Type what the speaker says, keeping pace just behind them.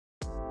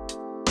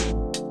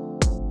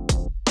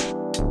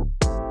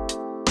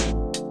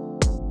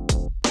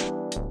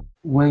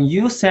when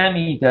you sent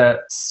me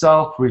that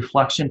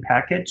self-reflection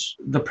package,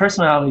 the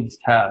personality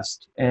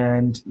test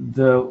and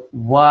the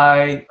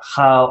why,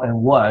 how, and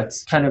what,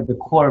 kind of the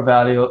core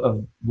value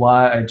of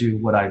why I do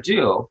what I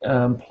do,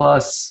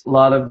 plus a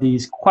lot of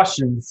these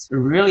questions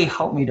really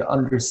help me to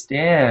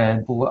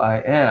understand who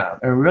I am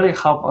and really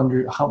help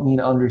me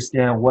to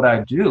understand what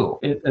I do.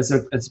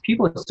 As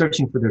people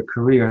searching for their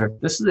career,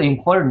 this is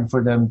important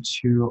for them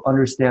to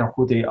understand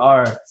who they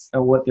are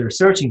and what they're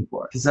searching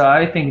for. Because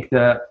I think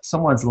that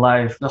someone's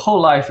life, the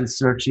whole life is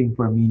searching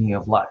for meaning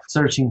of life,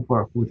 searching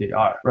for who they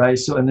are, right?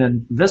 So, and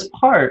then this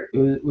part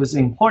was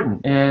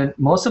important. And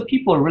most of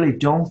people really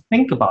don't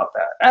think about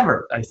that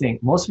ever. I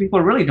think most people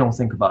really don't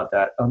think about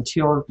that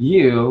until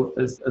you,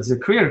 as a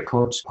career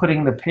coach,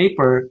 putting the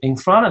paper in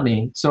front of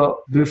me.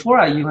 So before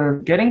I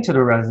even get into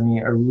the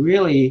resume, I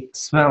really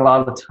spent a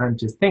lot of time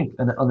to think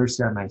and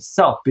understand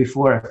myself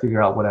before I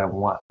figure out what I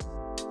want.